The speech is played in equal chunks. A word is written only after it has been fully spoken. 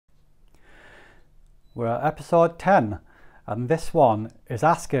We're at episode 10 and this one is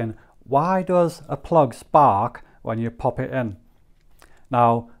asking, why does a plug spark when you pop it in?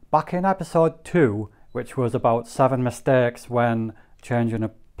 Now, back in episode 2, which was about 7 mistakes when changing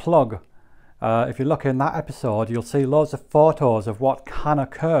a plug, if you look in that episode, you'll see loads of photos of what can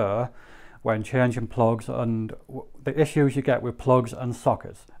occur when changing plugs and the issues you get with plugs and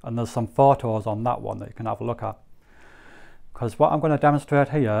sockets. And there's some photos on that one that you can have a look at. Because what I'm going to demonstrate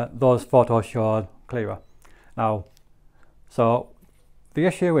here, those photos show clearer. Now, so the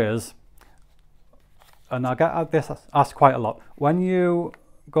issue is, and I get this asked quite a lot, when you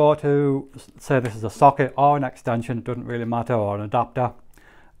go to, say this is a socket or an extension, it doesn't really matter, or an adapter,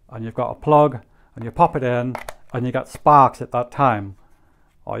 and you've got a plug and you pop it in and you get sparks at that time,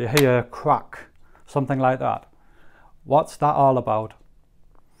 or you hear a crack, something like that. What's that all about?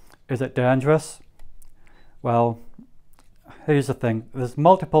 Is it dangerous? Well, here's the thing, there's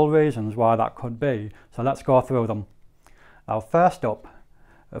multiple reasons why that could be, so let's go through them. Now, first up,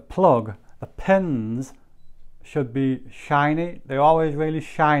 a plug, the pins should be shiny. They're always really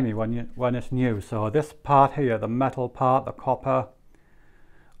shiny when it's new. So this part here, the metal part, the copper,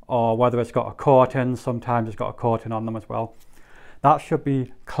 or whether it's got a coating, sometimes it's got a coating on them as well, that should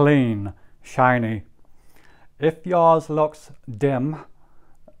be clean, shiny. If yours looks dim,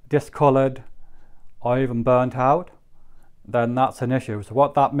 discoloured, or even burnt out, then that's an issue. So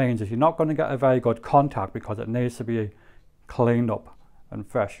what that means is you're not going to get a very good contact because it needs to be cleaned up and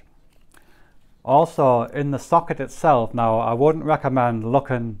fresh. Also, in the socket itself, now I wouldn't recommend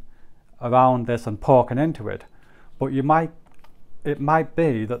looking around this and poking into it, but it might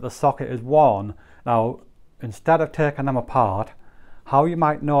be that the socket is worn. Now, instead of taking them apart, how you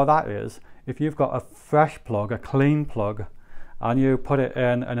might know that is if you've got a fresh plug, a clean plug, and you put it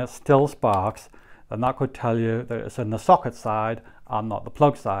in and it still sparks, then that could tell you that it's in the socket side and not the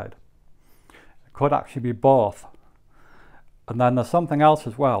plug side. It could actually be both. And then there's something else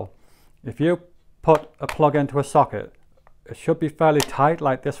as well. If you put a plug into a socket, it should be fairly tight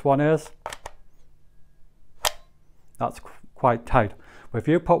like this one is. That's quite tight. But if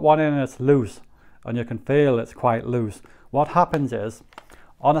you put one in and it's loose, and you can feel it's quite loose, what happens is,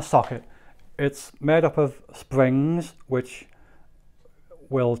 on a socket, it's made up of springs which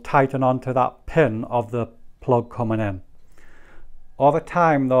will tighten onto that pin of the plug coming in. Over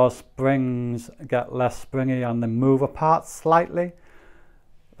time, those springs get less springy and they move apart slightly.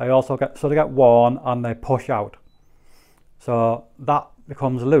 They also get worn and they push out. So that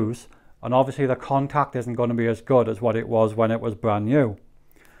becomes loose, and obviously the contact isn't going to be as good as what it was when it was brand new.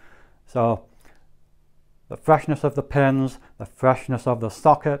 So the freshness of the pins, the freshness of the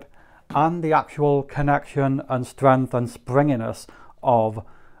socket, and the actual connection and strength and springiness of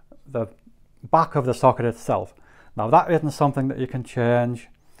the back of the socket itself. Now, that isn't something that you can change.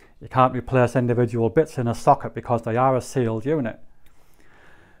 You can't replace individual bits in a socket because they are a sealed unit.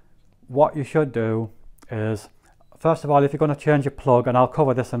 What you should do is, first of all, if you're going to change a plug, and I'll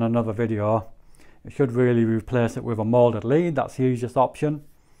cover this in another video, you should really replace it with a molded lead. That's the easiest option.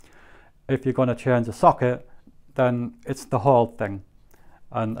 If you're going to change a socket, then it's the whole thing.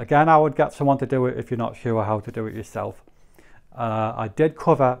 And again, I would get someone to do it if you're not sure how to do it yourself. I did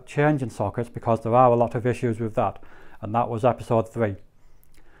cover changing sockets because there are a lot of issues with that, and that was episode 3.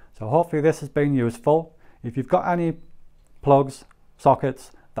 So hopefully this has been useful. If you've got any plugs,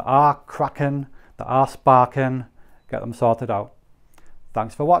 sockets that are cracking, that are sparking, get them sorted out.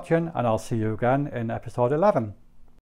 Thanks for watching, and I'll see you again in episode 11.